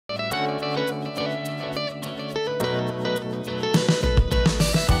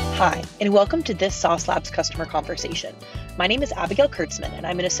Hi, and welcome to this Sauce Labs customer conversation. My name is Abigail Kurtzman, and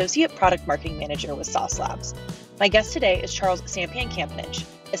I'm an Associate Product Marketing Manager with Sauce Labs. My guest today is Charles Sampankanpanich,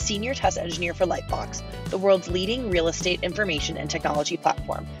 a Senior Test Engineer for LightBox, the world's leading real estate information and technology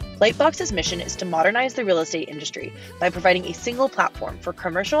platform. LightBox's mission is to modernize the real estate industry by providing a single platform for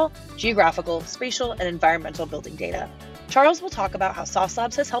commercial, geographical, spatial, and environmental building data. Charles will talk about how Sauce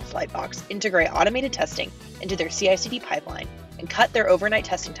Labs has helped LightBox integrate automated testing into their CI/CD pipeline and cut their overnight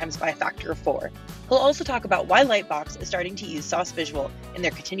testing times by a factor of 4. He'll also talk about why LightBox is starting to use Sauce Visual in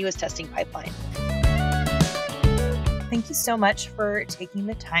their continuous testing pipeline. Thank you so much for taking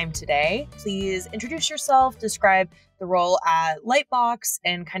the time today. Please introduce yourself, describe the role at LightBox,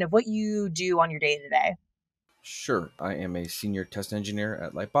 and kind of what you do on your day-to-day. Sure. I am a Senior Test Engineer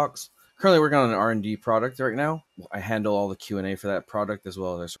at LightBox. Currently working on an R&D product right now. I handle all the Q&A for that product, as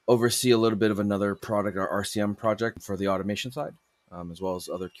well as oversee a little bit of another product, our RCM project for the automation side, as well as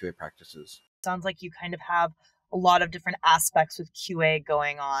other QA practices. Sounds like you kind of have a lot of different aspects with QA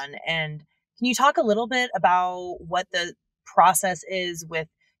going on. And can you talk a little bit about what the process is with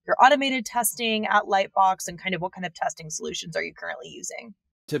your automated testing at LightBox and kind of what kind of testing solutions are you currently using?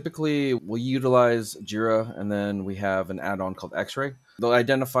 Typically, we'll utilize Jira, and then we have an add-on called X-Ray. They'll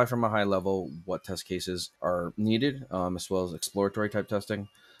identify from a high level what test cases are needed, as well as exploratory type testing.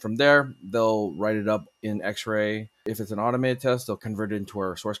 From there, they'll write it up in X-Ray. If it's an automated test, they'll convert it into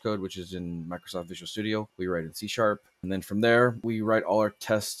our source code, which is in Microsoft Visual Studio. We write in C#. And then from there, we write all our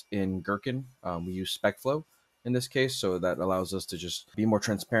tests in Gherkin. We use SpecFlow in this case, so that allows us to just be more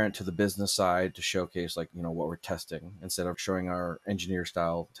transparent to the business side to showcase what we're testing instead of showing our engineer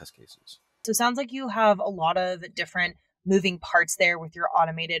style test cases. So it sounds like you have a lot of different moving parts there with your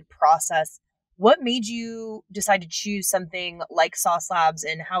automated process. What made you decide to choose something like Sauce Labs,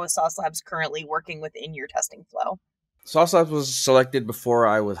 and how is Sauce Labs currently working within your testing flow? Sauce Labs was selected before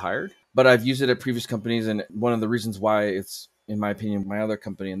I was hired, but I've used it at previous companies, and one of the reasons why it's, in my opinion, my other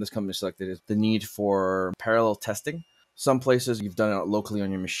company and this company selected is the need for parallel testing. Some places you've done it locally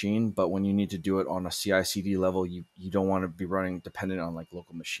on your machine, but when you need to do it on a CI/CD level, you don't want to be running dependent on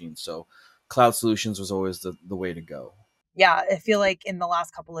local machines. So cloud solutions was always the way to go. Yeah, I feel like in the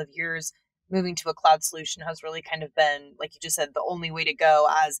last couple of years, moving to a cloud solution has really kind of been, like you just said, the only way to go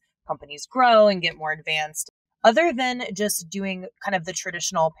as companies grow and get more advanced. Other than just doing kind of the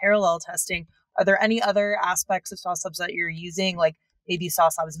traditional parallel testing, are there any other aspects of Sauce Labs that you're using, like maybe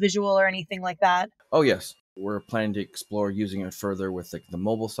Sauce Labs Visual or anything like that? Oh, yes. We're planning to explore using it further with the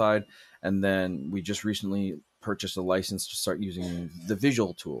mobile side. And then we just recently purchased a license to start using the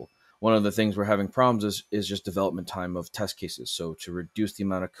visual tool. One of the things we're having problems is just development time of test cases. So to reduce the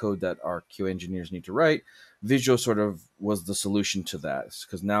amount of code that our QA engineers need to write, Visual sort of was the solution to that.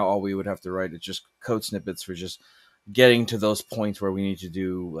 Because now all we would have to write is just code snippets for just getting to those points where we need to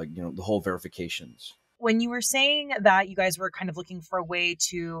do the whole verifications. When you were saying that you guys were kind of looking for a way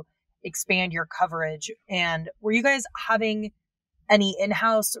to expand your coverage, and were you guys having any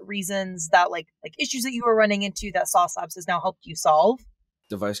in-house reasons that like issues that you were running into that Sauce Labs has now helped you solve?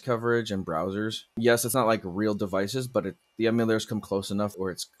 Device coverage and browsers. Yes, it's not like real devices, but the emulators come close enough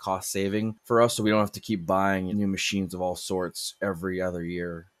where it's cost saving for us, so we don't have to keep buying new machines of all sorts every other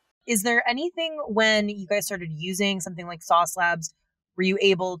year. Is there anything when you guys started using something like Sauce Labs, were you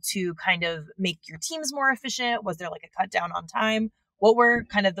able to kind of make your teams more efficient? Was there like a cut down on time? What were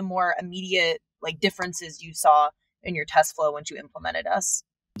kind of the more immediate differences you saw in your test flow once you implemented us?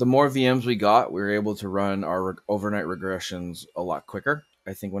 The more VMs we got, we were able to run our overnight regressions a lot quicker.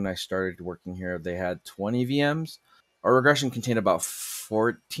 I think when I started working here, they had 20 VMs. Our regression contained about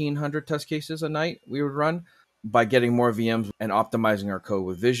 1,400 test cases a night we would run. By getting more VMs and optimizing our code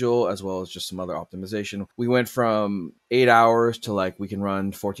with Visual, as well as just some other optimization, we went from 8 hours to we can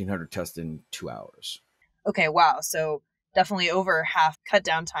run 1,400 tests in 2 hours. Okay, wow. So definitely over half cut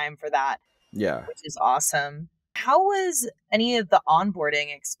down time for that. Yeah. Which is awesome. How was any of the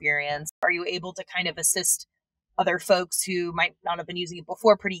onboarding experience? Are you able to kind of assist other folks who might not have been using it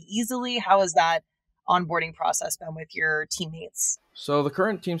before pretty easily? How has that onboarding process been with your teammates? So the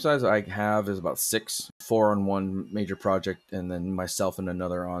current team size I have is about 6, 4 on one major project, and then myself and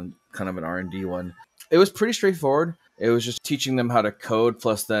another on kind of an R&D one. It was pretty straightforward. It was just teaching them how to code,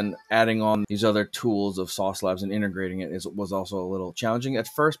 plus then adding on these other tools of Sauce Labs and integrating it was also a little challenging at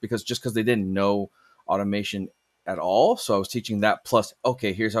first because they didn't know automation at all. So I was teaching that plus,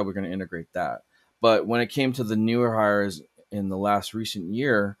 okay, here's how we're going to integrate that. But when it came to the newer hires in the last recent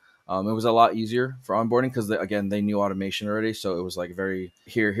year, it was a lot easier for onboarding because, again, they knew automation already. So it was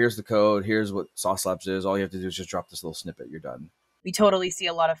here's the code, here's what Sauce Labs is. All you have to do is just drop this little snippet, you're done. We totally see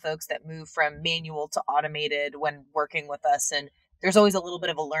a lot of folks that move from manual to automated when working with us. And there's always a little bit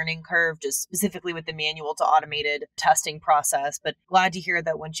of a learning curve, just specifically with the manual to automated testing process. But glad to hear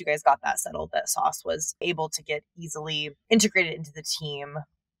that once you guys got that settled, that Sauce was able to get easily integrated into the team.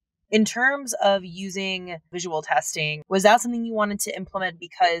 In terms of using visual testing, was that something you wanted to implement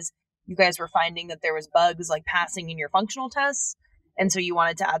because you guys were finding that there was bugs like passing in your functional tests? And so you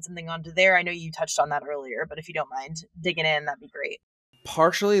wanted to add something onto there? I know you touched on that earlier, but if you don't mind digging in, that'd be great.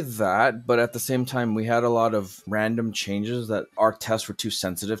 Partially that, but at the same time, we had a lot of random changes that our tests were too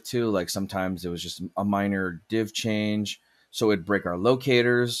sensitive to. Like sometimes it was just a minor div change, so it'd break our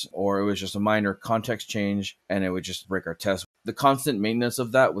locators, or it was just a minor context change and it would just break our test. The constant maintenance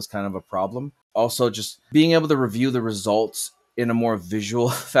of that was kind of a problem. Also, just being able to review the results in a more visual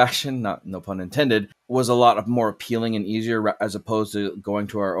fashion, no pun intended, was a lot more appealing and easier as opposed to going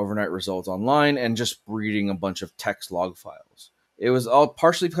to our overnight results online and just reading a bunch of text log files. It was all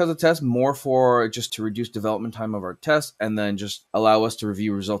partially because of tests, more for just to reduce development time of our tests and then just allow us to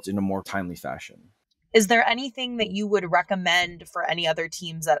review results in a more timely fashion. Is there anything that you would recommend for any other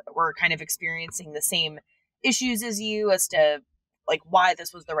teams that were kind of experiencing the same issues as you as to like why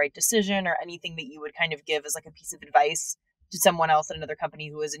this was the right decision, or anything that you would kind of give as like a piece of advice to someone else at another company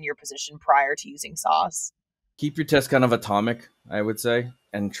who was in your position prior to using Sauce? Keep your tests kind of atomic, I would say,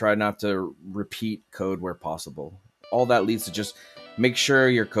 and try not to repeat code where possible. All that leads to just make sure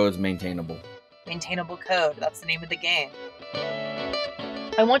your code's maintainable. Maintainable code, that's the name of the game.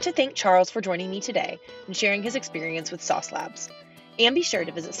 I want to thank Charles for joining me today and sharing his experience with Sauce Labs. And be sure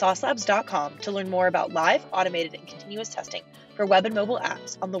to visit saucelabs.com to learn more about live, automated, and continuous testing for web and mobile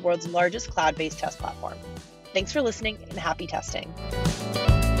apps on the world's largest cloud-based test platform. Thanks for listening and happy testing.